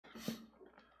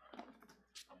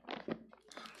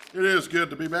It is good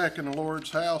to be back in the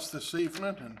Lord's house this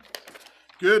evening, and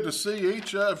good to see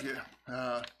each of you.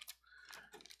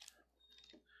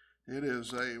 It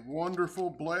is a wonderful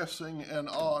blessing and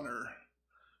honor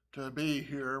to be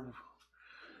here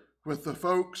with the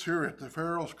folks here at the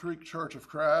Ferrell Creek Church of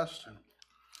Christ. And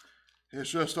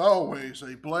it's just always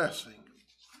a blessing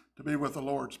to be with the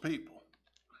Lord's people.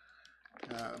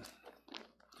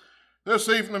 This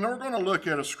evening we're going to look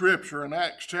at a scripture in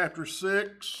Acts chapter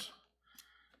 6.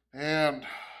 And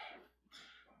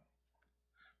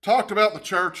talked about the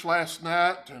church last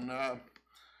night, and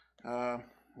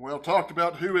talked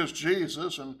about who is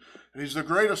Jesus, and he's the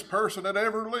greatest person that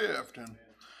ever lived. And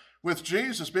with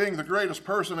Jesus being the greatest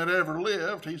person that ever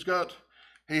lived, he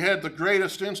had the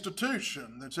greatest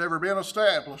institution that's ever been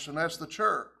established, and that's the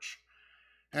church.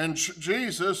 And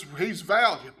Jesus, he's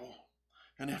valuable.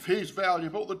 And if he's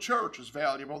valuable, the church is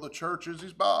valuable. The church is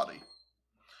his body.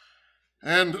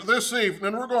 And this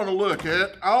evening we're going to look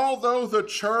at, although the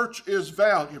church is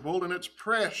valuable and it's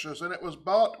precious and it was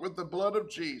bought with the blood of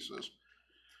Jesus,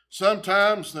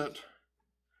 sometimes that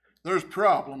there's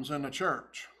problems in the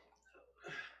church.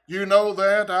 You know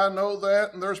that, I know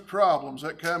that, and there's problems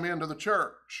that come into the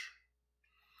church.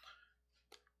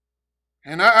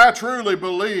 And I truly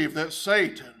believe that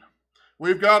Satan,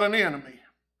 we've got an enemy.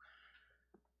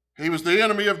 He was the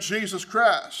enemy of Jesus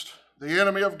Christ, the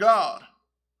enemy of God.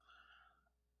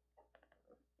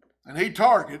 And he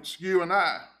targets you and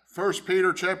I. 1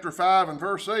 Peter chapter 5 and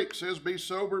verse 8 says, "Be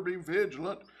sober, be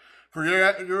vigilant, for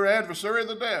your adversary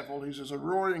the devil, he's as a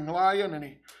roaring lion,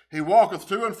 and he walketh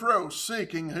to and fro,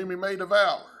 seeking whom he may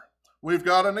devour." We've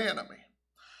got an enemy.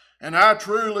 And I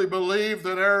truly believe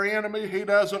that our enemy, he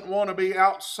doesn't want to be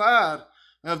outside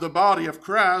of the body of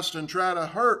Christ and try to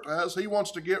hurt us. He wants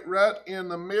to get right in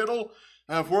the middle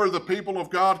of where the people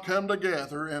of God come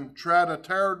together and try to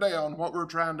tear down what we're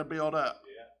trying to build up.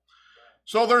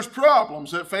 So there's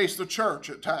problems that face the church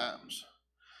at times.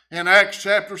 In Acts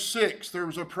chapter 6, there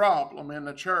was a problem in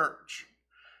the church.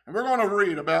 And we're going to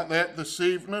read about that this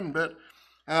evening, but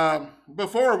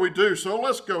before we do so,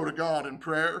 let's go to God in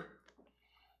prayer.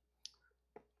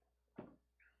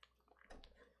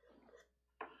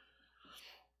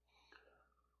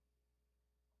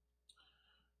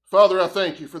 Father, I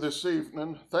thank you for this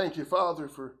evening. Thank you, Father,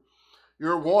 for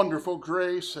your wonderful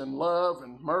grace and love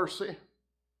and mercy.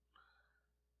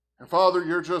 And Father,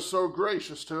 you're just so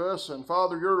gracious to us, and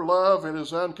Father, your love, it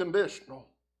is unconditional.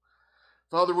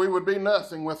 Father, we would be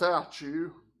nothing without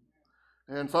you.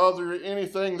 And Father,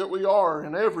 anything that we are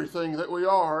and everything that we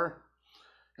are,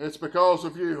 it's because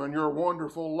of you and your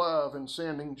wonderful love in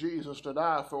sending Jesus to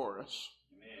die for us.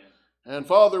 Amen. And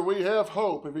Father, we have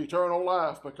hope of eternal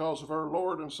life because of our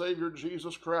Lord and Savior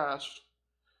Jesus Christ.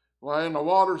 Why, in the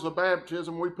waters of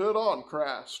baptism, we put on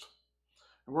Christ.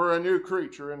 And we're a new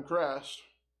creature in Christ.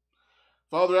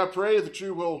 Father, I pray that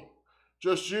you will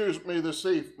just use me this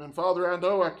evening. Father, I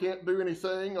know I can't do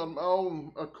anything on my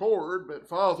own accord, but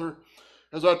Father,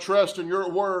 as I trust in your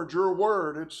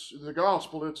word, it's the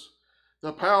gospel, it's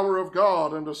the power of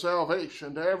God unto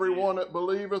salvation to everyone that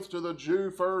believeth, to the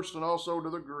Jew first and also to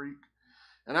the Greek.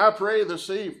 And I pray this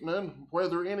evening,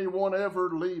 whether anyone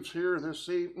ever leaves here this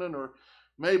evening or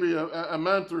maybe a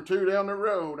month or two down the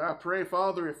road, I pray,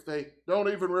 Father, if they don't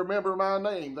even remember my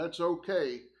name, that's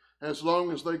okay, as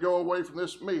long as they go away from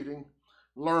this meeting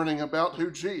learning about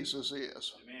who Jesus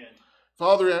is. Amen.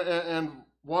 Father, and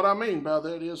what I mean by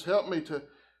that is help me to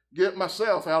get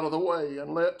myself out of the way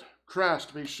and let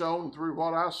Christ be shown through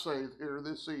what I say here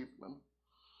this evening.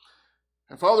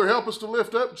 And Father, help us to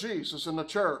lift up Jesus in the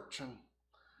church.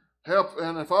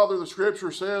 And Father, the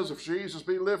scripture says, if Jesus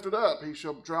be lifted up, he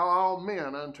shall draw all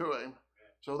men unto him.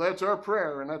 So that's our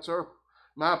prayer, and that's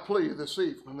my plea this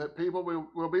evening, that people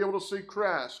will be able to see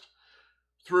Christ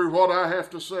through what I have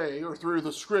to say or through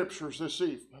the scriptures this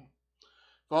evening.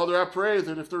 Father, I pray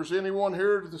that if there's anyone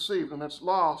here this evening that's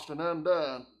lost and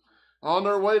undone, on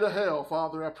their way to hell,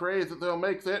 Father, I pray that they'll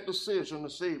make that decision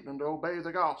this evening to obey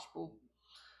the gospel.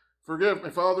 Forgive me,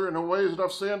 Father, in the ways that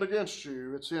I've sinned against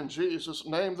you. It's in Jesus'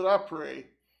 name that I pray.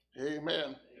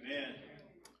 Amen. Amen.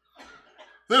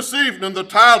 This evening, the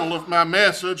title of my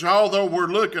message, although we're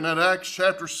looking at Acts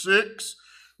chapter 6,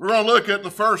 we're going to look at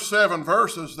the first 7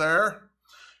 verses there.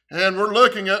 And we're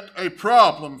looking at a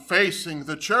problem facing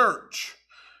the church.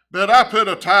 But I put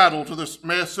a title to this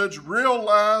message,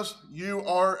 Realize You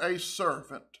Are a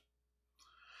Servant.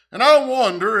 And I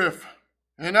wonder if,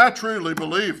 and I truly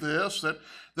believe this, that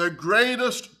the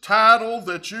greatest title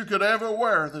that you could ever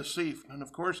wear this evening,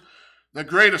 of course, The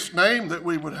greatest name that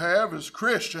we would have is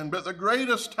Christian, but the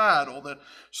greatest title that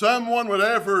someone would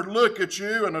ever look at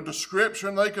you and a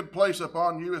description they could place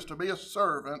upon you is to be a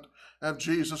servant of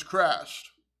Jesus Christ.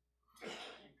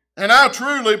 And I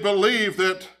truly believe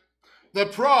that the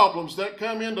problems that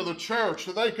come into the church,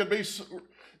 that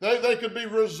they could be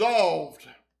resolved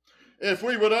if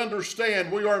we would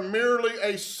understand we are merely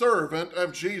a servant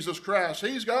of Jesus Christ.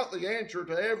 He's got the answer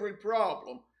to every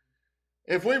problem.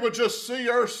 If we would just see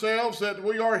ourselves that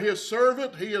we are His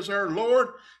servant, He is our Lord,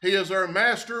 He is our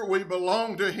Master, we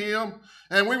belong to Him,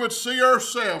 and we would see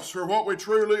ourselves for what we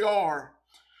truly are.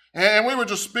 And we would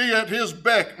just be at His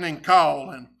beckoning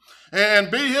call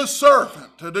and be His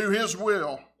servant to do His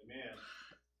will. Amen.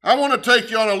 I want to take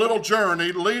you on a little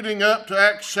journey leading up to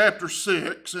Acts chapter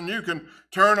 6, and you can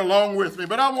turn along with me,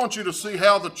 but I want you to see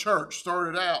how the church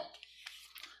started out.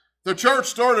 The church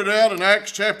started out in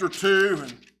Acts chapter 2,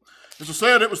 and as I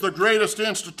said, it was the greatest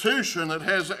institution that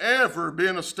has ever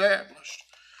been established.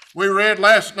 We read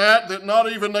last night that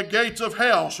not even the gates of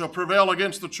hell shall prevail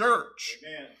against the church.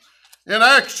 Amen. In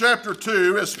Acts chapter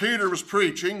 2, as Peter was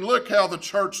preaching, look how the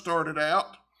church started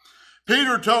out.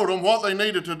 Peter told them what they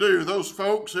needed to do. Those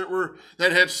folks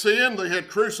that had sinned, they had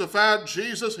crucified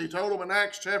Jesus. He told them in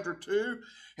Acts chapter 2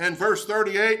 and verse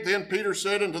 38, then Peter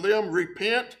said unto them,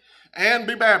 repent and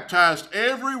be baptized,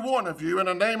 every one of you, in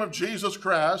the name of Jesus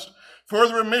Christ, for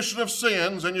the remission of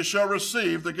sins, and you shall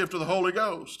receive the gift of the Holy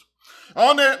Ghost.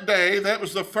 On that day, that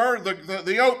was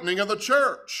the opening of the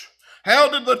church. How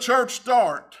did the church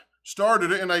start?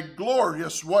 Started in a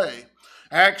glorious way.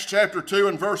 Acts chapter 2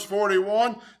 and verse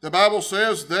 41, the Bible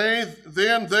says, they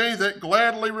that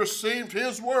gladly received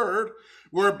His word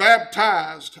were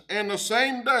baptized, and the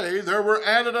same day there were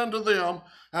added unto them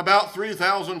about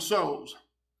 3,000 souls.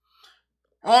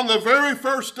 On the very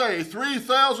first day,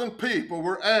 3,000 people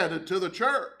were added to the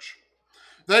church.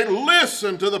 They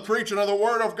listened to the preaching of the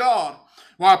Word of God.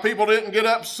 Why people didn't get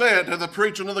upset at the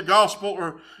preaching of the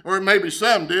gospel, or maybe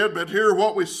some did, but here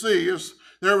what we see is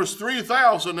there was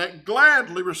 3,000 that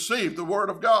gladly received the Word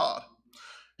of God.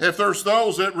 If there's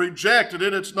those that rejected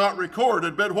it, it's not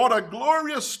recorded, but what a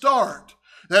glorious start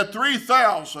that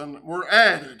 3,000 were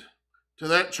added to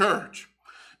that church.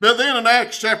 But then in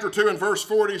Acts chapter 2 and verse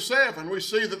 47, we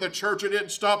see that the church didn't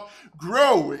stop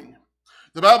growing.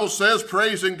 The Bible says,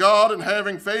 praising God and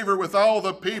having favor with all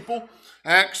the people.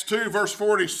 Acts 2 verse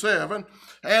 47,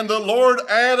 and the Lord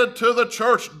added to the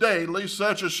church daily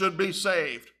such as should be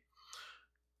saved.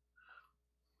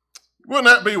 Wouldn't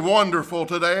that be wonderful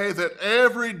today that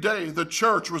every day the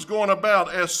church was going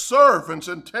about as servants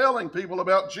and telling people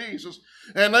about Jesus,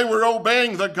 and they were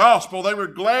obeying the gospel. They were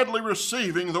gladly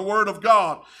receiving the Word of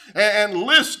God and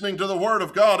listening to the Word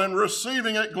of God and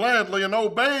receiving it gladly and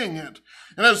obeying it.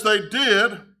 And as they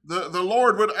did, the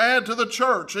Lord would add to the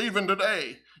church even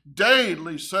today,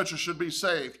 daily such as should be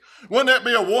saved. Wouldn't that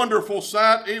be a wonderful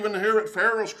sight even here at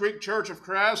Ferrell Creek Church of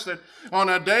Christ, that on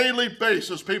a daily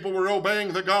basis people were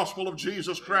obeying the gospel of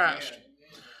Jesus Christ?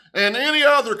 And any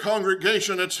other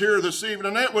congregation that's here this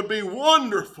evening, that would be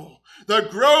wonderful. The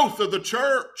growth of the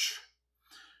church.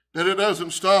 But it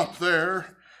doesn't stop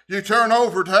there. You turn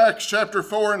over to Acts chapter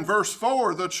 4 and verse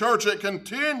 4, the church that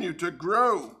continued to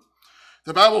grow.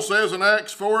 The Bible says in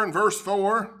Acts 4 and verse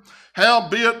 4,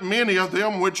 howbeit many of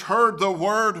them which heard the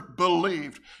word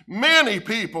believed. Many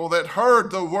people that heard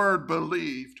the word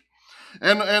believed.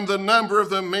 And the number of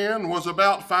the men was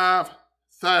about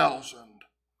 5,000.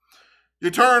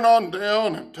 You turn on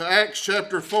down to Acts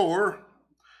chapter 4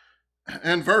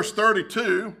 and verse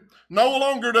 32. No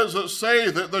longer does it say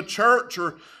that the church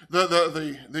or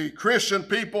the Christian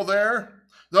people there,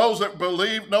 those that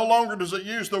believe, no longer does it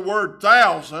use the word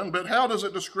thousand, but how does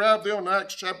it describe them in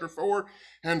Acts chapter 4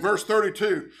 and verse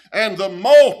 32? And the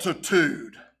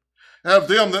multitude of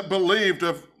them that believed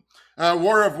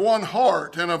were of one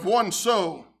heart and of one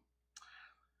soul.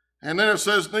 And then it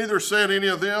says, neither said any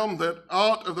of them that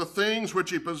aught of the things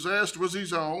which he possessed was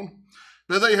his own,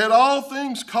 but they had all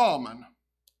things common.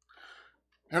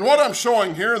 And what I'm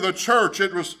showing here, the church,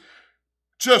 it was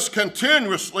just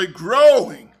continuously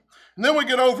growing. And then we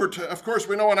get over to, of course,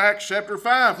 we know in Acts chapter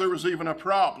 5 there was even a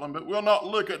problem, but we'll not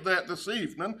look at that this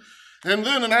evening. And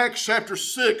then in Acts chapter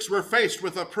 6 we're faced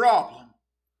with a problem.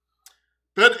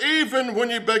 But even when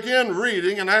you begin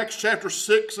reading in Acts chapter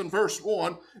 6 and verse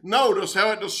 1, notice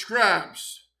how it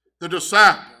describes the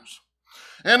disciples.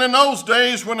 And in those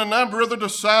days when the number of the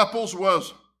disciples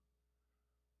was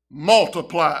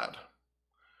multiplied.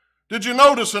 Did you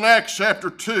notice in Acts chapter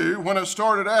 2 when it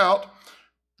started out,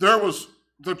 there was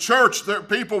the church, that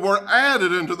people were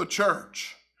added into the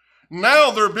church.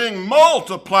 Now they're being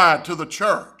multiplied to the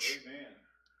church. Amen.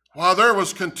 while there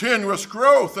was continuous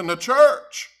growth in the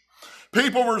church.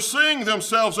 People were seeing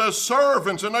themselves as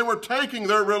servants, and they were taking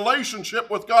their relationship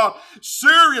with God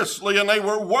seriously, and they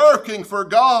were working for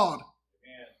God.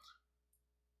 Amen.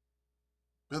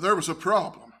 But there was a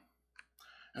problem.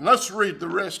 And let's read the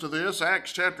rest of this,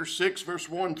 Acts chapter 6, verse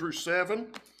 1 through 7.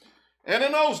 And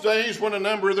in those days, when the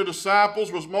number of the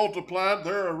disciples was multiplied,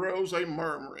 there arose a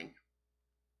murmuring,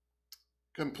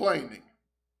 complaining.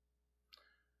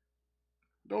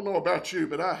 Don't know about you,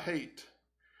 but I hate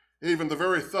even the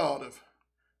very thought of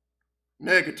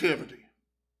negativity.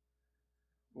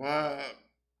 Why,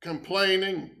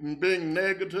 complaining and being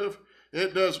negative,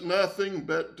 it does nothing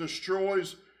but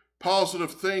destroys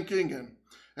positive thinking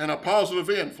and a positive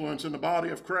influence in the body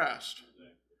of Christ.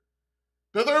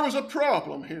 But there was a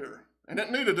problem here, and it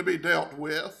needed to be dealt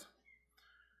with.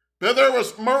 But there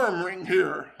was murmuring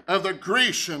here of the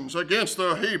Grecians against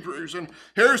the Hebrews. And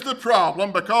here's the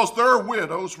problem, because their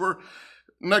widows were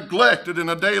neglected in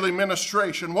a daily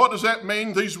ministration. What does that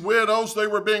mean? These widows, they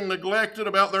were being neglected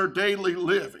about their daily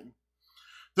living.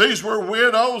 These were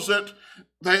widows that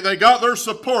they got their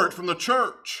support from the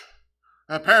church,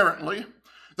 apparently.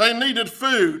 They needed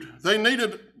food. They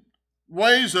needed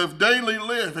ways of daily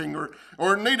living,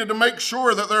 or needed to make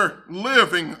sure that their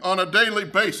living on a daily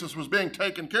basis was being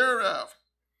taken care of.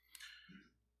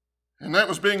 And that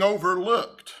was being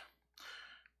overlooked.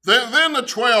 Then the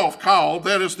 12 called,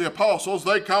 that is the apostles,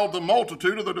 they called the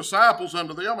multitude of the disciples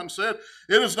unto them and said,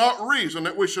 it is not reason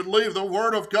that we should leave the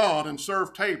word of God and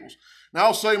serve tables. Now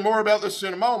I'll say more about this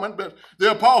in a moment, but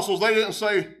the apostles, they didn't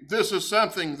say this is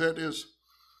something that is,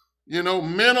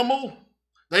 minimal.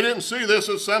 They didn't see this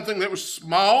as something that was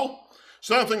small,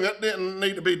 something that didn't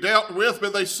need to be dealt with,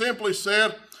 but they simply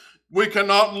said, we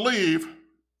cannot leave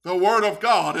the word of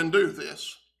God and do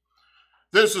this.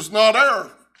 This is not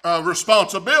our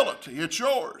responsibility, it's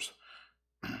yours.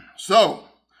 So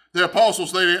the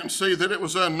apostles, they didn't see that it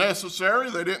was unnecessary.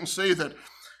 They didn't see that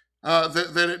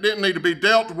it didn't need to be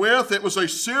dealt with. It was a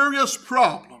serious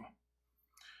problem.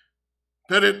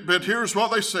 But here's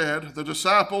what they said. The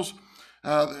disciples,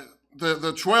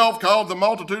 the 12 called the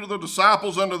multitude of the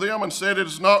disciples unto them and said, it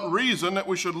is not reason that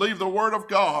we should leave the word of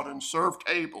God and serve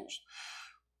tables.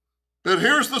 But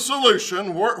here's the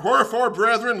solution. Wherefore,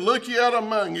 brethren, look ye out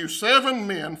among you 7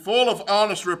 men full of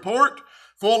honest report,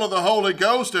 full of the Holy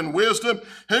Ghost and wisdom,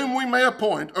 whom we may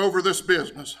appoint over this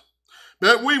business.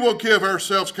 But we will give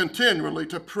ourselves continually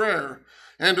to prayer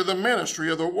and to the ministry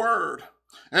of the word.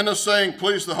 And the saying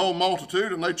pleased the whole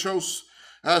multitude, and they chose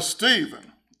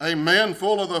Stephen, a man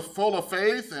full of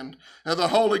faith and of the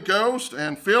Holy Ghost,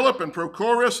 and Philip and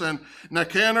Prochorus and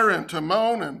Nicanor and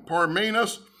Timon and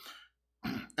Parmenas,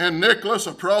 and Nicholas,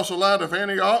 a proselyte of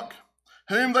Antioch,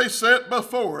 whom they set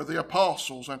before the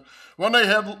apostles. And when they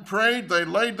had prayed, they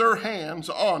laid their hands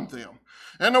on them.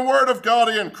 And the word of God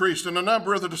increased, and the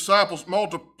number of the disciples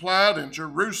multiplied in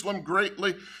Jerusalem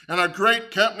greatly, and a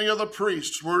great company of the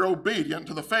priests were obedient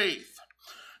to the faith.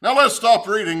 Now let's stop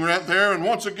reading right there, and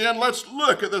once again, let's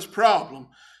look at this problem.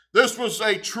 This was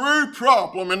a true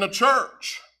problem in the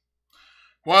church.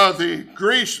 While the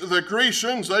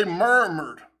Grecians, they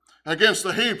murmured against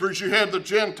the Hebrews. You had the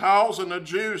Gentiles and the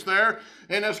Jews there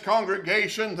in this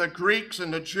congregation, the Greeks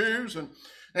and the Jews. And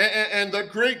the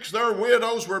Greeks, their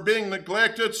widows were being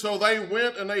neglected, so they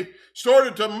went and they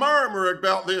started to murmur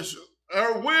about this.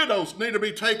 Our widows need to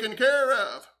be taken care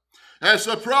of. That's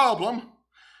a problem.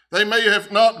 They may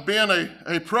have not been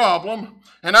a problem,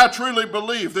 and I truly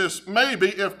believe this. Maybe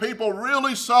if people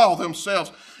really saw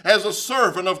themselves as a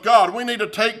servant of God, we need to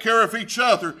take care of each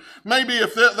other. Maybe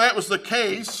if that was the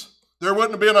case, there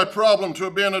wouldn't have been a problem to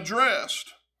have been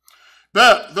addressed.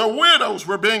 But the widows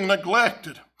were being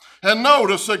neglected. And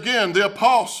notice again, the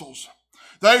apostles,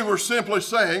 they were simply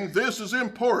saying, this is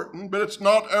important, but it's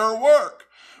not our work.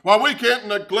 While we can't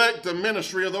neglect the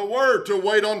ministry of the word to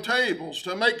wait on tables,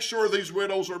 to make sure these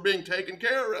widows are being taken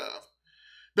care of.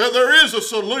 But there is a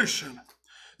solution.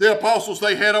 The apostles,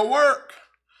 they had a work.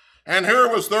 And here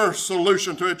was their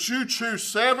solution to it. You choose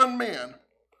 7 men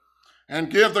and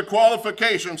give the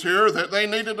qualifications here that they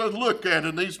needed to look at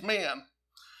in these men.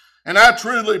 And I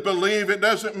truly believe, it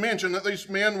doesn't mention that these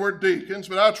men were deacons,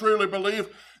 but I truly believe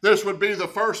this would be the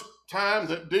first time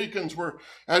that deacons were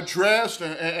addressed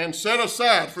and set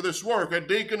aside for this work. A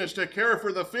deacon is to care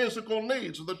for the physical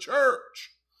needs of the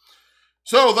church.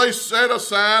 So they set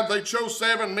aside, they chose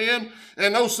 7 men,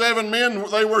 and those 7 men,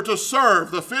 they were to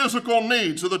serve the physical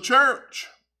needs of the church.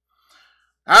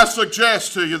 I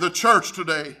suggest to you, the church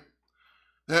today,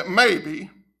 that maybe,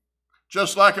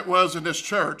 just like it was in this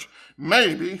church,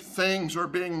 maybe things are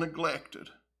being neglected.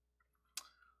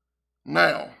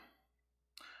 Now,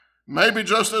 maybe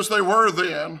just as they were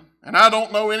then, and I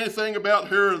don't know anything about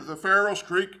here at the Ferrell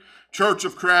Creek Church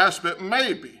of Christ, but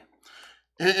maybe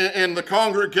in the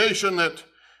congregation that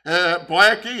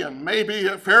Blackie and maybe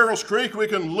at Ferrell's Creek, we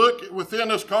can look within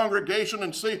this congregation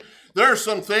and see there's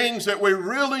some things that we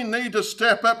really need to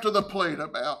step up to the plate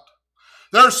about.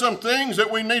 There's some things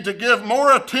that we need to give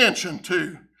more attention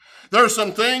to. There's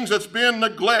some things that's been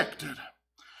neglected.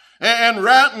 And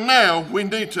right now, we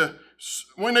need to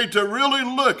really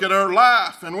look at our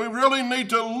life, and we really need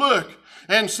to look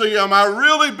and see, am I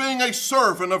really being a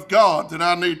servant of God that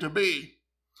I need to be?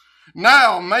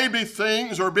 Now, maybe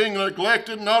things are being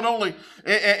neglected not only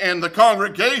in the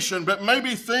congregation, but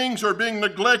maybe things are being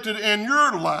neglected in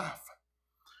your life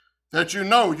that you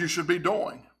know you should be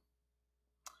doing.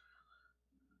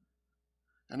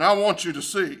 And I want you to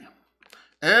see,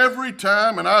 every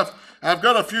time, and I've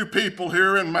got a few people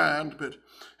here in mind, but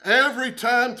every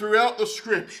time throughout the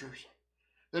scriptures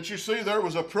that you see there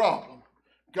was a problem,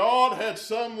 God had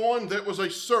someone that was a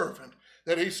servant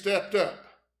that he stepped up,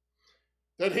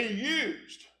 that he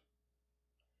used.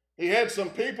 He had some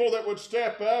people that would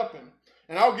step up,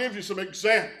 and I'll give you some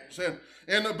examples.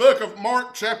 In the book of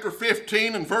Mark chapter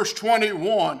 15 and verse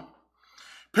 21,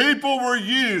 people were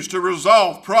used to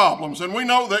resolve problems, and we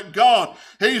know that God,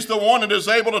 he's the one that is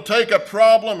able to take a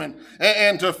problem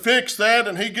and to fix that,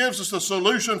 and he gives us the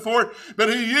solution for it,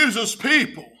 but he uses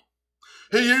people.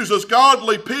 He uses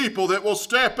godly people that will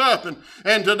step up.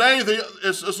 And today,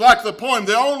 it's like the poem,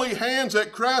 the only hands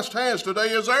that Christ has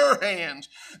today is our hands.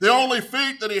 The only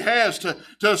feet that he has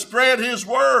to spread his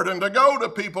word and to go to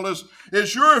people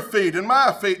is your feet and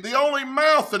my feet. The only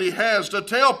mouth that he has to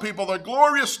tell people the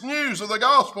glorious news of the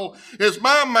gospel is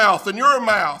my mouth and your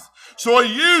mouth. So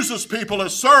he uses people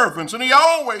as servants, and he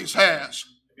always has.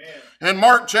 Amen. In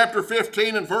Mark chapter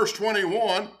 15 and verse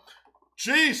 21,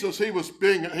 Jesus, he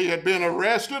had been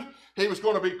arrested. He was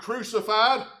going to be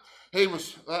crucified. He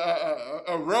was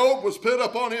a robe was put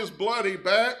up on his bloody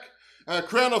back. A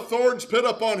crown of thorns put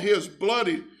up on his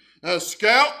bloody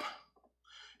scalp.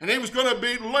 And he was going to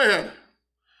be led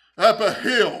up a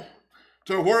hill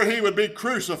to where he would be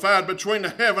crucified between the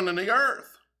heaven and the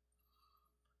earth.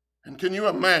 And can you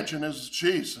imagine, as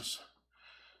Jesus,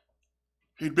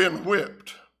 he'd been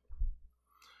whipped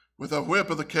with a whip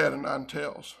of the cat o' nine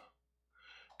tails.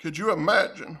 Could you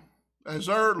imagine, as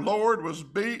our Lord was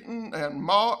beaten and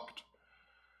mocked,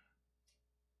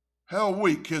 how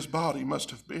weak his body must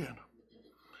have been?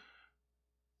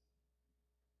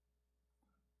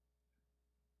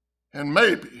 And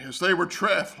maybe as they were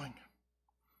traveling,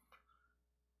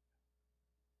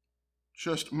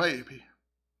 just maybe,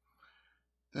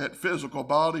 that physical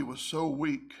body was so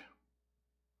weak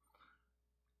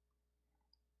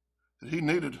that he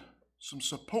needed some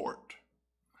support.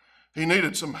 He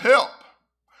needed some help.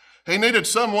 He needed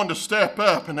someone to step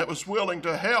up and that was willing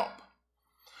to help.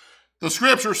 The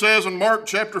scripture says in Mark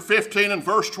chapter 15 and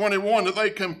verse 21 that they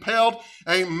compelled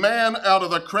a man out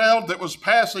of the crowd that was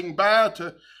passing by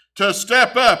to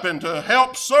step up and to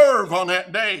help serve on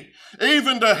that day,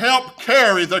 even to help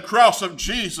carry the cross of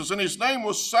Jesus. And his name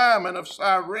was Simon of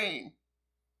Cyrene.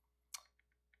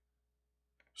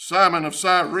 Simon of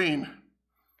Cyrene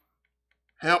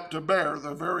helped to bear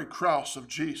the very cross of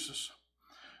Jesus.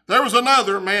 There was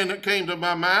another man that came to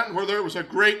my mind where there was a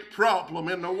great problem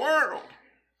in the world.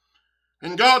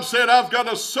 And God said, I've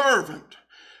got a servant.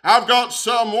 I've got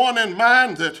someone in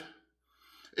mind that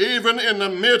even in the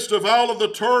midst of all of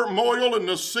the turmoil and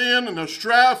the sin and the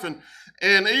strife and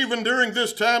even during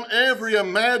this time, every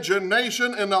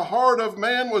imagination in the heart of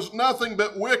man was nothing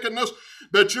but wickedness.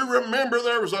 But you remember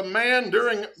there was a man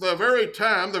during the very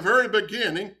time, the very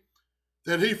beginning,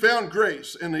 that he found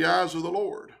grace in the eyes of the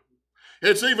Lord.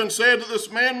 It's even said that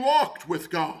this man walked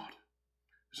with God.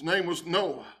 His name was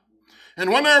Noah. And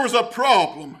when there was a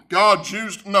problem, God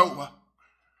used Noah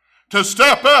to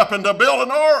step up and to build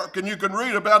an ark. And you can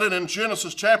read about it in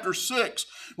Genesis chapter 6.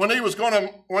 When it was going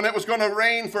to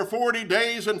rain for 40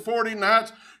 days and 40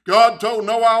 nights, God told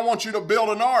Noah, I want you to build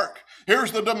an ark.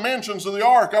 Here's the dimensions of the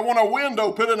ark. I want a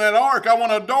window put in that ark. I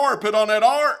want a door put on that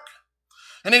ark.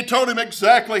 And he told him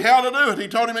exactly how to do it. He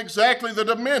told him exactly the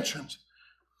dimensions.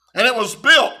 And it was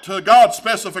built to God's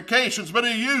specifications, but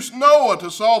he used Noah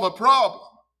to solve a problem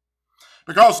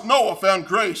because Noah found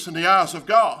grace in the eyes of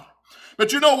God.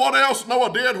 But you know what else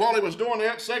Noah did while he was doing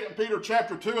that? 2 Peter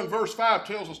chapter 2 and verse 5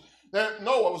 tells us that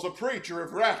Noah was a preacher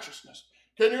of righteousness.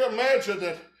 Can you imagine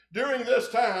that during this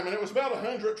time, and it was about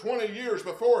 120 years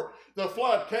before the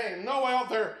flood came, Noah out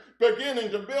there beginning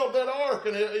to build that ark,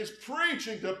 and he's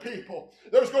preaching to people.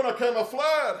 There's going to come a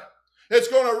flood. It's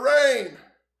going to rain.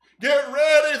 Get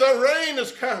ready, the rain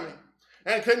is coming.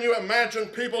 And can you imagine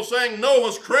people saying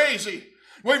Noah's crazy?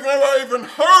 We've never even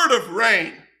heard of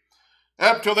rain.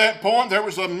 Up to that point, there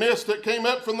was a mist that came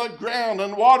up from the ground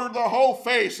and watered the whole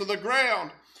face of the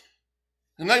ground.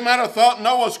 And they might have thought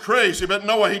Noah's crazy, but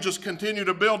Noah, he just continued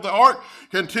to build the ark,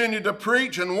 continued to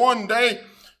preach, and one day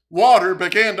water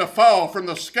began to fall from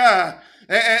the sky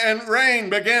and rain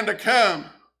began to come.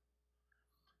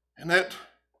 And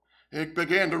it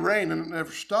began to rain and it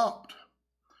never stopped.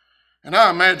 And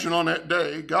I imagine on that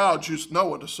day, God used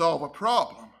Noah to solve a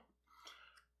problem.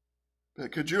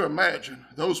 But could you imagine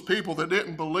those people that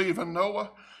didn't believe in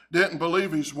Noah, didn't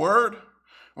believe his word,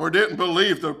 or didn't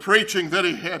believe the preaching that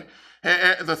he had,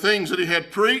 the things that he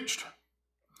had preached?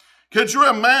 Could you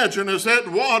imagine as that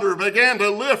water began to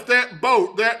lift that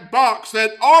boat, that box,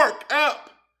 that ark up,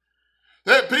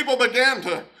 that people began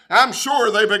to, I'm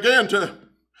sure they began to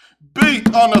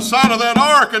beat on the side of that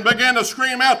ark and began to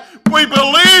scream out, "We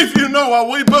believe you, Noah.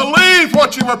 We believe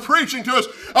what you were preaching to us.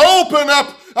 Open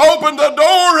the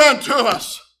door unto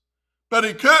us." But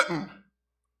he couldn't.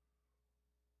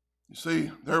 You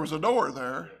see, there was a door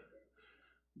there,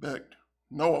 but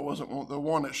Noah wasn't the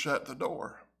one that shut the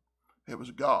door. It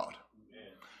was God.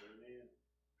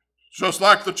 Just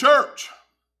like the church.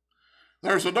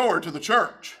 There's a door to the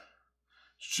church.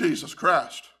 It's Jesus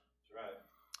Christ.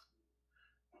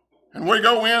 And we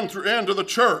go into the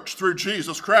church through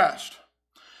Jesus Christ.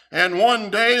 And one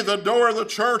day the door of the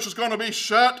church is going to be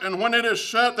shut. And when it is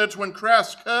shut, that's when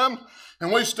Christ comes.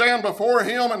 And we stand before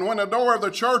him. And when the door of the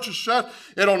church is shut,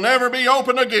 it'll never be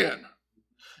open again.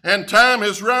 And time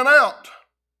has run out.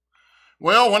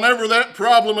 Well, whenever that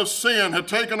problem of sin had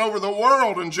taken over the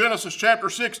world in Genesis chapter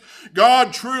 6,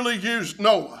 God truly used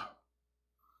Noah.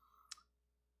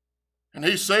 And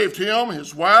he saved him,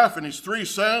 his wife, and his 3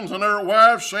 sons and their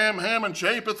wives, Shem, Ham, and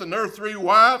Japheth, and their 3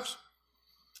 wives.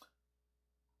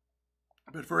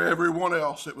 But for everyone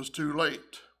else, it was too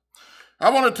late. I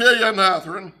want to tell you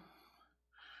another,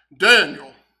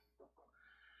 Daniel.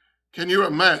 Can you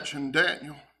imagine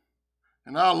Daniel?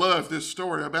 And I love this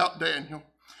story about Daniel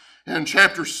in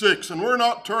chapter 6. And we're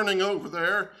not turning over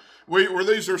there.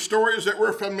 These are stories that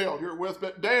we're familiar with.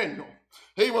 But Daniel,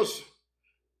 he was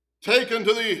taken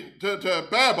to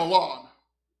Babylon.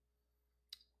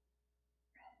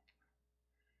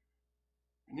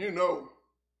 And you know,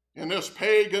 in this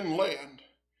pagan land,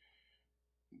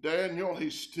 Daniel,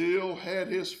 he still had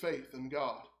his faith in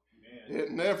God. Amen. It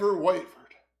never wavered.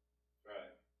 Right.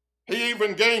 He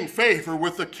even gained favor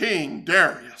with the king,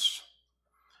 Darius.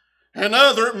 And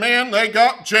other men, they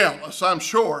got jealous, I'm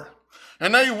sure.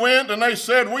 And they went and they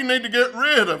said, "We need to get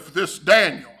rid of this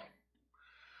Daniel."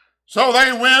 So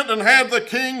they went and had the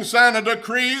king sign a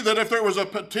decree that if there was a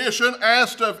petition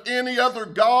asked of any other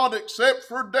god except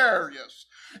for Darius,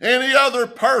 any other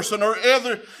person or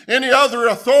any other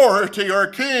authority or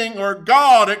king or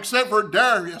god except for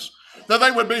Darius, that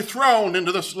they would be thrown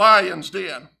into this lion's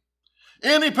den.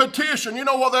 Any petition, you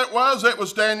know what that was? That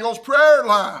was Daniel's prayer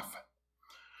life.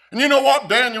 And you know what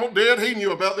Daniel did? He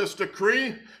knew about this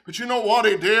decree, but you know what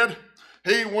he did?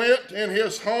 He went in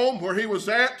his home where he was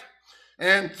at,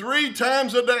 and 3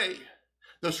 times a day,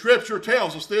 the scripture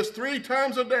tells us this, 3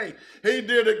 times a day, he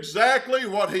did exactly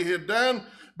what he had done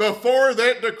before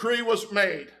that decree was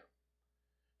made.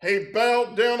 He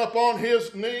bowed down upon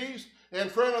his knees in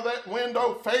front of that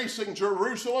window facing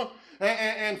Jerusalem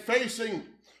and facing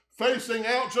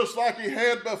out just like he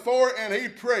had before, and he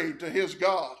prayed to his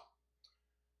God.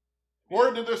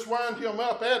 Where did this wind him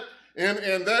up at?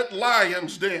 In that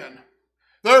lion's den.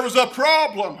 There was a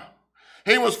problem.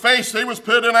 He was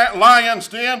put in that lion's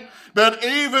den, but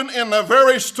even in the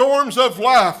very storms of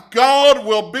life, God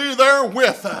will be there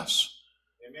with us.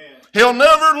 Amen. He'll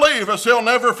never leave us. He'll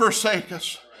never forsake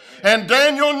us. Amen. And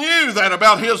Daniel knew that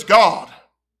about his God.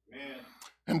 Amen.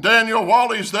 And Daniel, while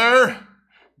he's there,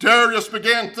 Darius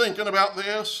began thinking about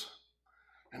this,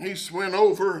 and he went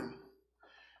over,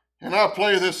 and I'll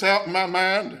play this out in my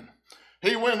mind, and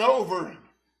he went over,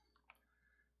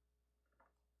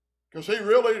 because he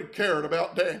really cared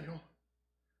about Daniel.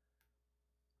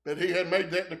 But he had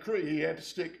made that decree. He had to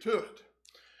stick to it.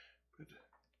 But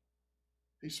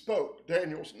he spoke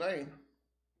Daniel's name.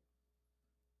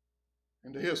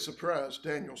 And to his surprise,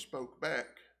 Daniel spoke back.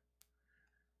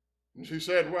 And she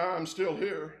said, "Well, I'm still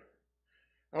here.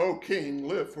 O King,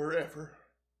 live forever."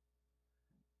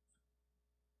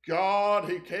 God,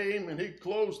 he came and he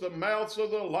closed the mouths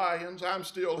of the lions. I'm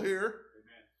still here.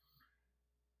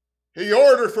 He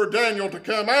ordered for Daniel to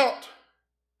come out.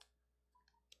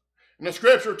 And the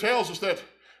scripture tells us that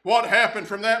what happened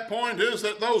from that point is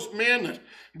that those men that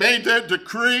made that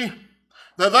decree,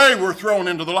 that they were thrown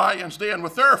into the lion's den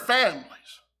with their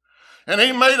families. And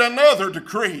he made another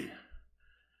decree.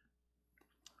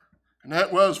 And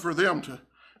that was for them to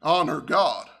honor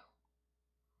God.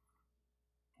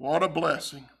 What a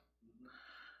blessing.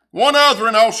 One other,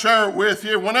 and I'll share it with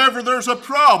you. Whenever there's a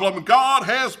problem, God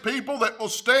has people that will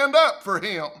stand up for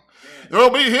him. There will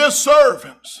be his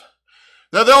servants.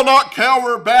 That they'll not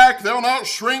cower back, they'll not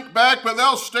shrink back, but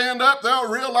they'll stand up.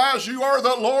 They'll realize you are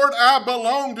the Lord. I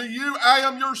belong to you. I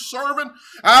am your servant.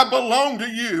 I belong to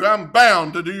you. I'm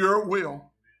bound to do your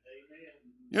will.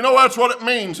 You know, that's what it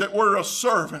means that we're a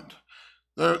servant.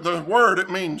 The word, it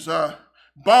means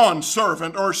bond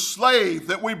servant or slave,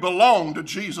 that we belong to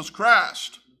Jesus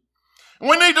Christ. And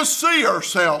we need to see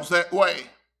ourselves that way.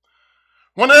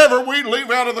 Whenever we leave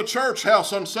out of the church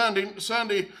house on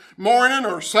Sunday morning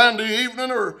or Sunday evening,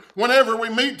 or whenever we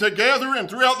meet together and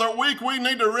throughout the week, we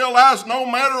need to realize no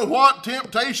matter what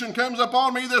temptation comes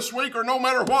upon me this week or no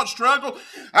matter what struggle,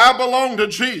 I belong to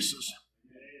Jesus.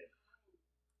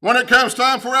 When it comes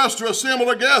time for us to assemble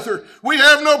together, we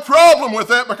have no problem with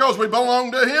that because we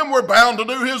belong to him. We're bound to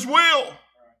do his will.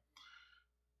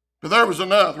 But there was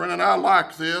another, and I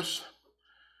like this.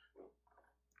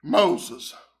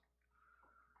 Moses.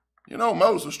 You know,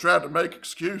 Moses tried to make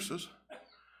excuses.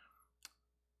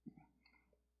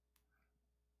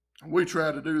 We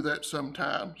try to do that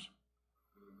sometimes.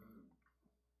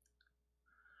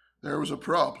 There was a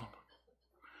problem.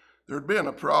 There'd been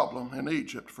a problem in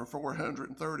Egypt for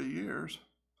 430 years.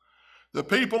 The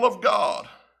people of God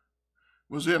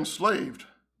was enslaved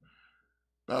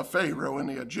by Pharaoh and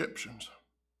the Egyptians.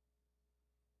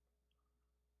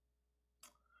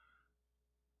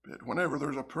 But whenever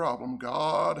there's a problem,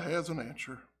 God has an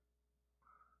answer.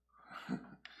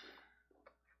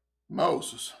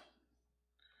 Moses.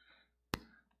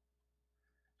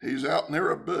 He's out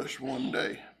near a bush one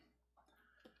day.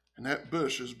 And that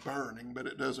bush is burning, but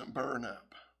it doesn't burn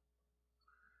up.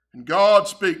 And God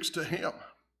speaks to him.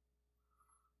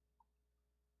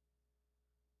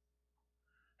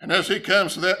 And as he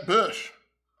comes to that bush,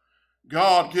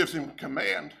 God gives him a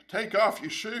command. Take off your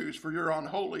shoes, for you're on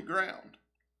holy ground.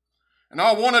 And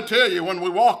I want to tell you, when we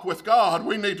walk with God,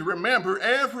 we need to remember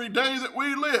every day that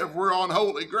we live, we're on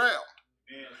holy ground.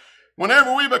 Amen.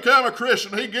 Whenever we become a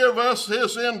Christian, he gives us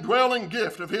his indwelling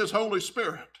gift of his Holy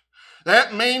Spirit.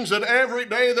 That means that every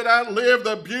day that I live,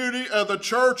 the beauty of the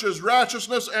church is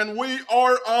righteousness, and we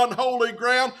are on holy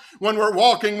ground when we're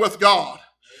walking with God.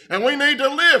 And we need to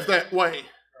live that way.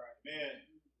 Amen.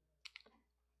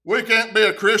 We can't be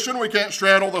a Christian. We can't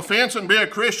straddle the fence and be a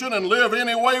Christian and live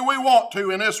any way we want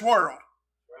to in this world.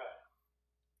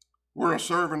 We're a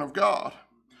servant of God.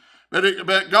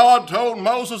 But God told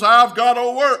Moses, I've got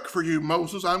a work for you,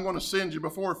 Moses. I'm going to send you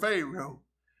before Pharaoh.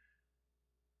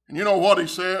 And you know what he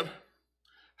said?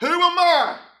 Who am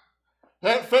I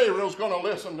that Pharaoh's going to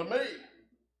listen to me?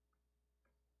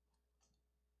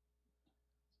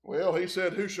 Well, he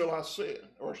said, who shall I send?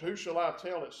 Or who shall I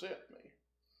tell that sent me?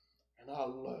 And I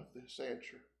love this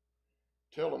answer.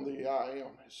 Tell him the I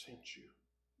am has sent you.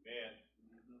 Amen.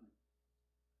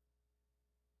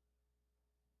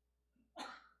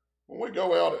 When we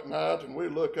go out at night and we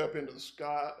look up into the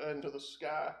sky,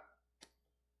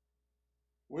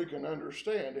 we can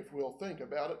understand, if we'll think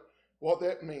about it, what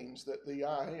that means, that the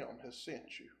I am has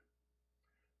sent you.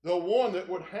 The one that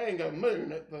would hang a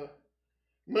moon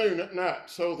at night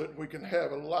so that we can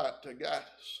have a light to guide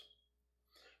us.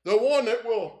 The one that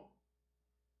will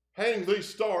hang these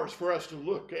stars for us to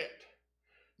look at.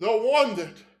 The one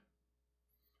that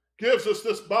gives us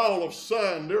this ball of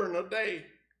sun during the day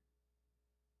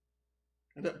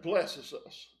and it blesses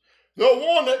us. The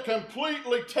one that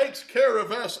completely takes care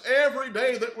of us every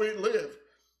day that we live.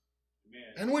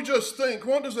 Amen. And we just think,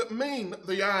 what does it mean,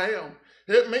 the I am?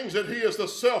 It means that he is the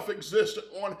self-existent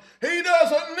one. He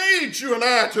doesn't need you and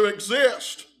I to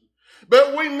exist.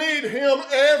 But we need him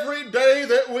every day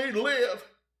that we live.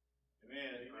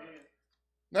 Amen.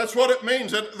 That's what it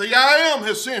means, that the I am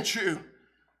has sent you.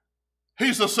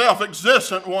 He's the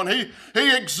self-existent one.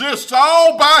 He exists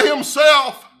all by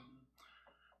himself.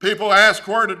 People ask,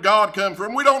 where did God come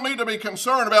from? We don't need to be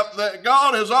concerned about that.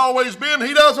 God has always been.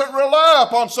 He doesn't rely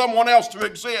upon someone else to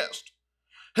exist.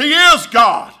 He is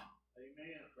God.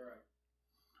 Amen.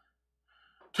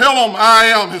 Tell them, I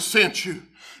am has sent you.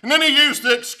 And then he used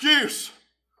the excuse,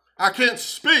 I can't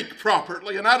speak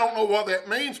properly, and I don't know what that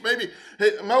means. Maybe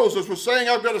Moses was saying,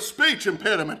 I've got a speech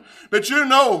impediment. But you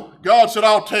know, God said,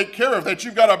 I'll take care of that.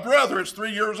 You've got a brother that's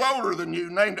 3 years older than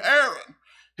you named Aaron.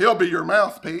 He'll be your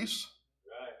mouthpiece.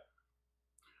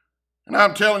 And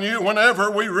I'm telling you,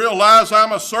 whenever we realize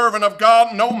I'm a servant of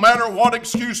God, no matter what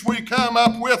excuse we come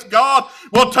up with, God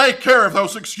will take care of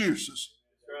those excuses.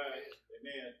 Right.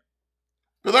 Amen.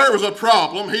 But there was a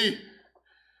problem.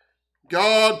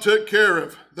 God took care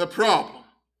of the problem.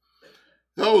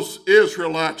 Those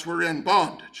Israelites were in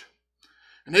bondage.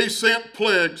 And he sent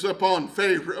plagues upon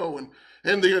Pharaoh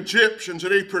and the Egyptians,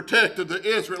 and he protected the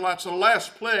Israelites. The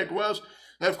last plague was,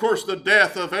 of course, the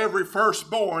death of every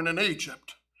firstborn in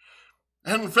Egypt.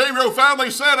 And Pharaoh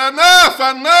finally said, enough,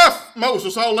 enough,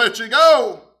 Moses, I'll let you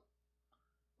go.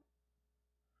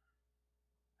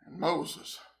 And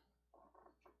Moses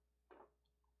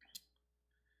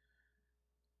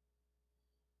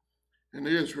and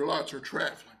the Israelites are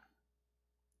traveling.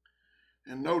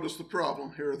 And notice the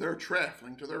problem here. They're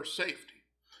traveling to their safety.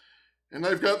 And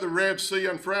they've got the Red Sea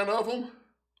in front of them.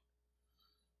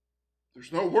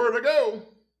 There's nowhere to go.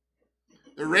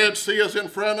 The Red Sea is in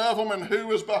front of them, and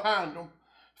who is behind them?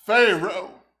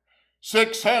 Pharaoh.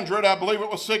 600, I believe it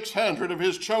was 600 of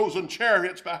his chosen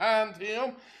chariots behind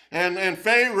him. And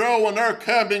Pharaoh, and they're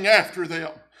coming after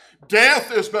them.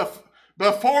 Death is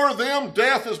before them,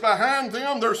 death is behind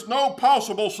them. There's no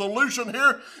possible solution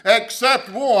here except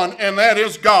one, and that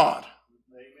is God.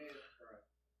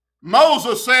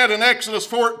 Moses said in Exodus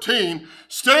 14,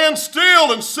 stand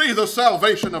still and see the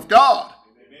salvation of God.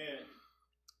 Amen.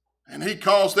 And he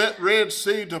caused that Red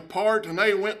Sea to part, and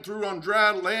they went through on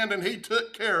dry land, and he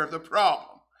took care of the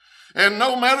problem. And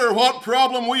no matter what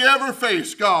problem we ever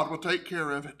face, God will take care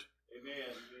of it.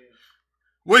 Amen.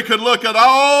 We could look at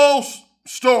all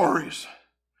stories,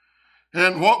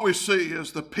 and what we see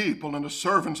is the people and the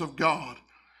servants of God.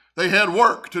 They had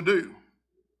work to do.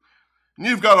 And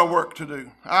you've got a work to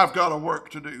do. I've got a work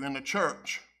to do in the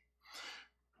church.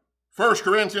 1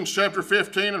 Corinthians chapter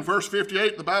 15 and verse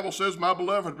 58, the Bible says, my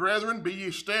beloved brethren, be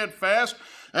ye steadfast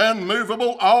and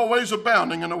movable, always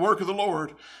abounding in the work of the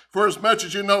Lord, for as much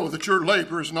as you know that your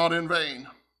labor is not in vain.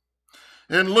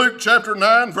 In Luke chapter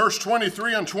 9, verse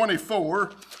 23 and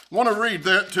 24, I want to read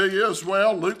that to you as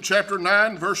well. Luke chapter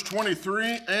 9, verse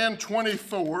 23 and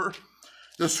 24.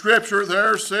 The scripture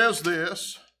there says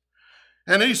this,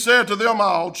 and he said to them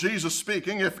all, Jesus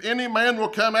speaking, if any man will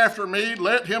come after me,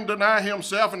 let him deny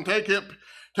himself and take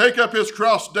up his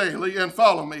cross daily and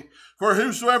follow me. For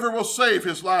whosoever will save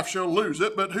his life shall lose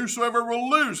it, but whosoever will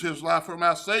lose his life for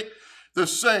my sake, the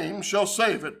same shall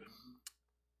save it.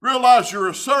 Realize you're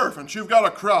a servant. You've got a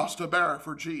cross to bear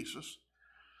for Jesus.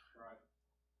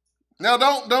 Now,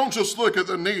 don't just look at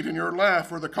the need in your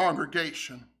life or the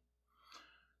congregation.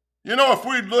 You know, if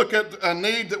we look at a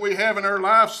need that we have in our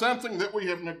life, something that we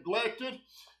have neglected,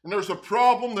 and there's a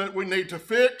problem that we need to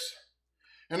fix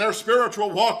in our spiritual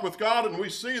walk with God, and we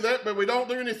see that, but we don't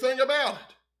do anything about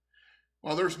it,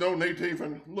 well, there's no need to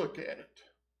even look at it.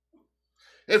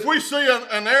 If we see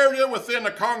an area within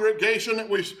the congregation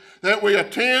that we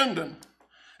attend,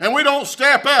 and we don't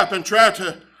step up and try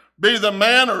to be the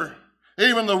man or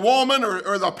even the woman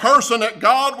or the person that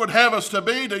God would have us to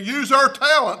be, to use our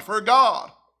talent for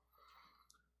God,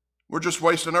 we're just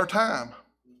wasting our time.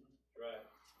 Right.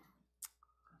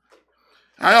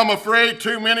 I am afraid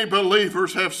too many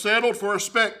believers have settled for a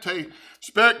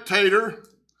spectator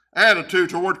attitude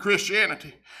toward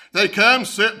Christianity. They come,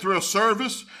 sit through a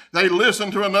service, they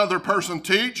listen to another person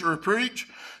teach or preach,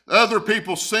 other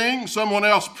people sing, someone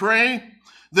else pray,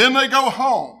 then they go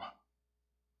home,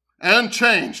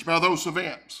 unchanged by those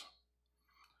events.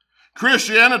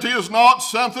 Christianity is not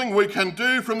something we can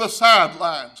do from the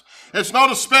sidelines. It's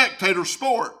not a spectator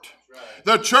sport. Right.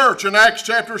 The church in Acts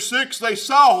chapter 6, they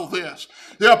saw this.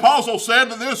 The apostle said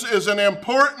that this is an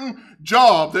important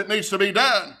job that needs to be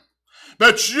done.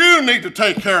 But you need to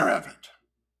take care of it.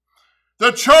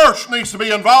 The church needs to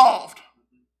be involved.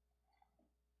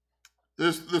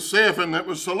 The seven that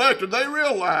was selected, they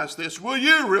realized this. Will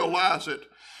you realize it?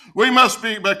 We must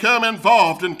become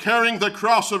involved in carrying the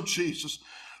cross of Jesus.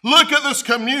 Look at this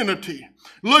community.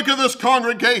 Look at this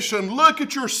congregation. Look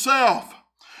at yourself.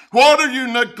 What are you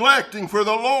neglecting for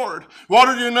the Lord? What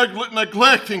are you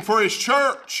neglecting for His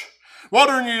church? What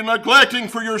are you neglecting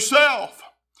for yourself?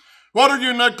 What are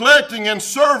you neglecting in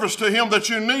service to Him that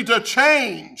you need to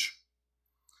change?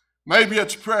 Maybe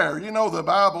it's prayer. You know, the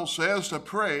Bible says to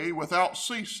pray without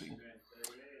ceasing.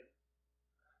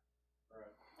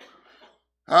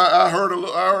 I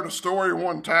heard a story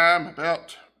one time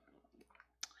about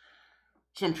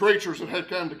some preachers that had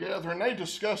come together, and they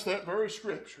discussed that very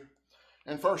scripture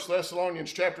in 1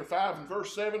 Thessalonians chapter 5 and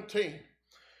verse 17.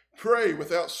 Pray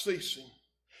without ceasing.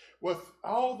 With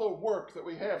all the work that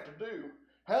we have to do,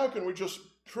 how can we just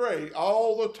pray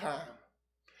all the time?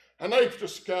 And they've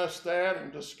discussed that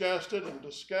and discussed it and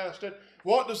discussed it.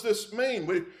 What does this mean?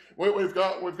 We've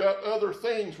got other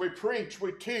things. We preach,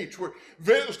 we teach, we're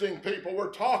visiting people,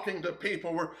 we're talking to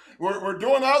people, we're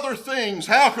doing other things.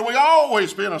 How can we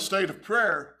always be in a state of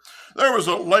prayer? There was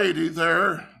a lady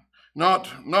there, not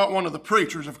one of the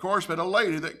preachers, of course, but a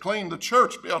lady that cleaned the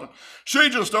church building. She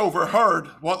just overheard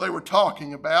what they were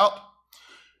talking about,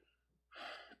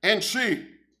 and she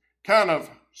kind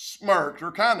of smirked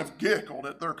or kind of giggled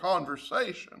at their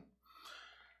conversation.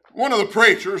 One of the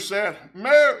preachers said,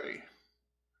 "Mary,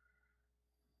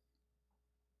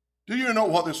 do you know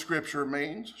what this scripture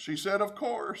means?" She said, "Of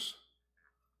course."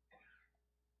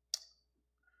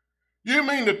 "You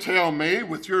mean to tell me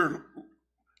with your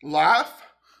life,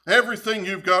 everything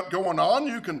you've got going on,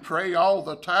 you can pray all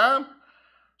the time?"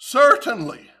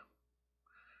 "Certainly."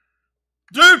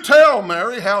 "Do tell,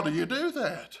 Mary, how do you do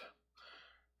that?"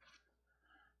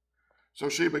 So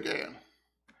she began.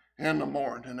 "In the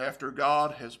morning, after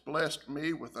God has blessed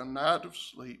me with a night of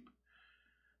sleep,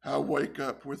 I wake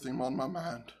up with him on my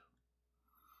mind.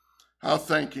 I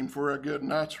thank him for a good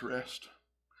night's rest.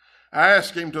 I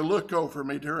ask him to look over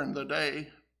me during the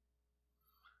day.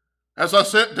 As I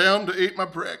sit down to eat my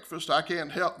breakfast, I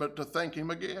can't help but to thank him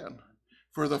again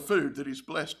for the food that he's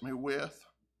blessed me with.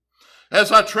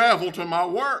 As I travel to my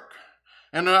work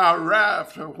and I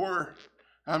arrive to where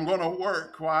I'm going to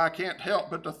work, why, I can't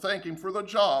help but to thank him for the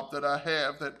job that I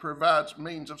have that provides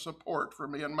means of support for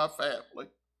me and my family.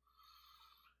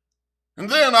 And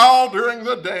then all during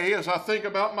the day, as I think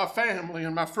about my family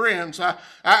and my friends,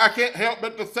 I can't help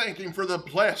but to thank him for the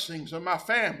blessings of my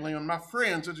family and my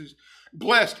friends that he's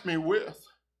blessed me with.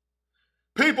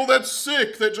 People that's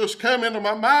sick that just come into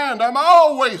my mind, I'm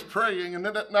always praying. And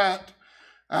then at night,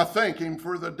 I thank him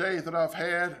for the day that I've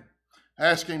had.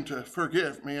 Ask him to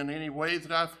forgive me in any way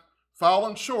that I've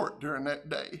fallen short during that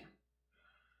day.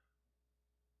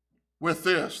 With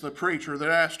this, the preacher that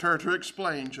asked her to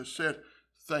explain just said,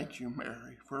 "Thank you,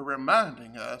 Mary, for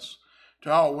reminding us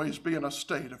to always be in a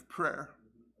state of prayer."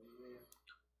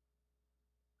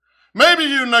 Maybe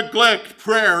you neglect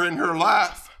prayer in your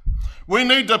life. We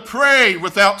need to pray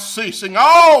without ceasing,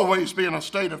 always be in a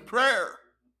state of prayer.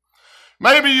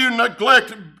 Maybe you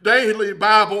neglect daily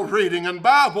Bible reading and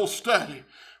Bible study.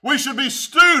 We should be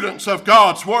students of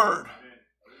God's Word.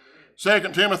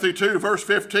 2 Timothy 2, verse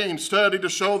 15, "Study to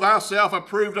show thyself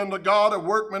approved unto God, a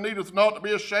workman needeth not to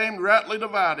be ashamed, rightly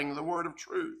dividing the word of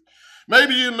truth."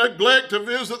 Maybe you neglect to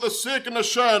visit the sick and the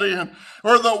shut-in,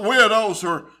 or the widows,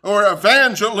 or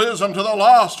evangelism to the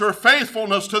lost, or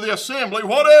faithfulness to the assembly,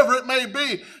 whatever it may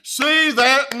be. See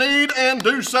that need and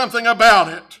do something about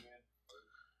it.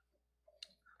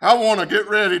 I want to get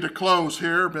ready to close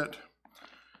here, but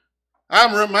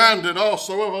I'm reminded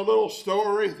also of a little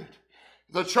story that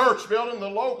the church building, the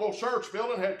local church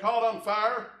building, had caught on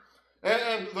fire,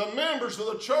 and the members of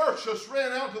the church just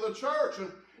ran out to the church,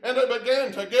 and they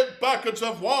began to get buckets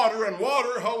of water and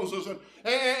water hoses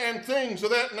and things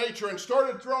of that nature and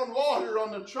started throwing water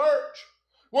on the church.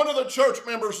 One of the church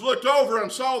members looked over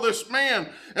and saw this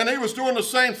man, and he was doing the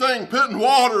same thing, putting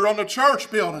water on the church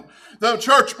building. The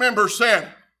church member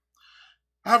said,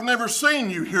 "I've never seen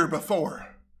you here before."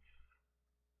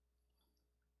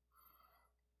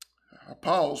 I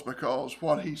paused because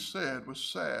what he said was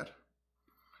sad.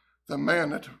 The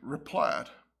man that replied,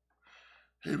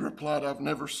 he replied, "I've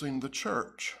never seen the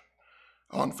church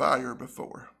on fire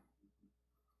before."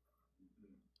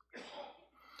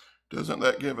 Doesn't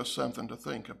that give us something to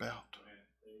think about?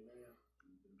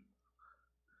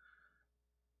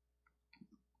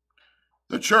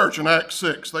 The church in Acts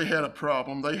 6, they had a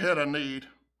problem. They had a need.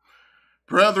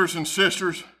 Brothers and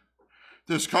sisters,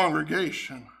 this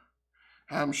congregation,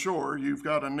 I'm sure you've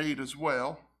got a need as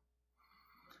well.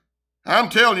 I'm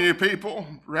telling you,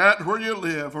 people, right where you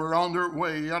live are on their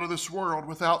way out of this world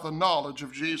without the knowledge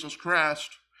of Jesus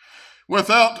Christ.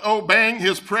 Without obeying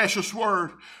his precious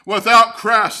word. Without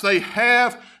Christ, they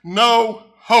have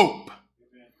no hope.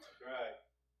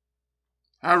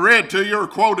 I read to you or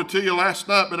quoted to you last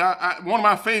night, but one of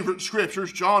my favorite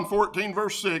scriptures, John 14,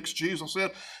 verse 6, Jesus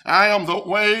said, "I am the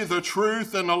way, the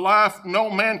truth, and the life. No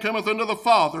man cometh unto the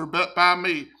Father but by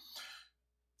me."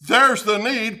 There's the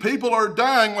need. People are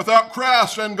dying without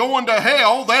Christ and going to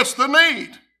hell. That's the need.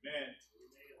 Amen.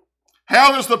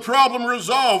 How is the problem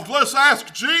resolved? Let's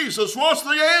ask Jesus. What's the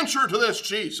answer to this,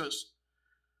 Jesus?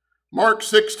 Mark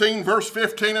 16, verse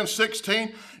 15 and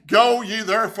 16, "Go ye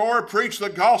therefore, preach the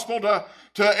gospel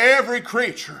to every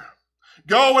creature.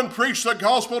 Go and preach the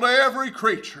gospel to every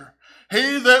creature.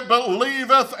 He that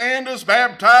believeth and is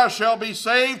baptized shall be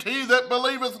saved. He that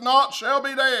believeth not shall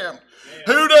be damned.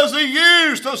 Who does he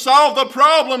use to solve the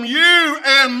problem? You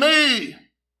and me.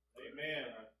 Amen.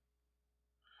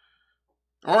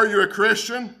 Are you a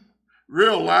Christian?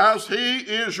 Realize he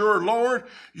is your Lord.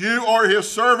 You are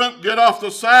his servant. Get off the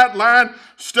sideline.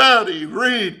 Study,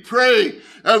 read, pray,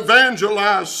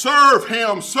 evangelize, serve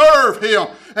him,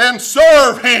 and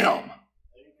serve him.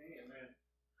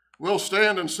 We'll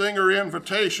stand and sing our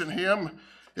invitation hymn.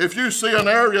 If you see an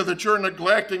area that you're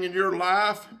neglecting in your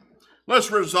life, let's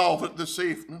resolve it this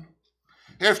evening.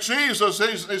 If Jesus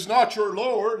is not your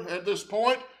Lord at this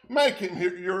point, make him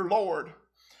your Lord.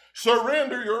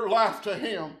 Surrender your life to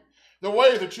him. The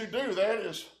way that you do that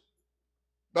is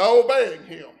by obeying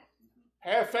him.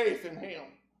 Have faith in him.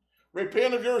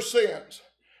 Repent of your sins.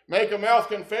 Make a mouth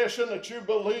confession that you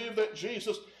believe that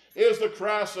Jesus is the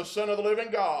Christ, the Son of the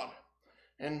living God.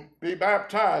 And be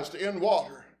baptized in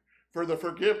water for the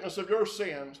forgiveness of your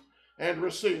sins and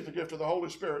receive the gift of the Holy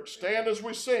Spirit. Stand as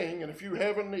we sing, and if you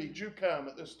have a need, you come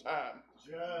at this time.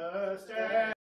 Just as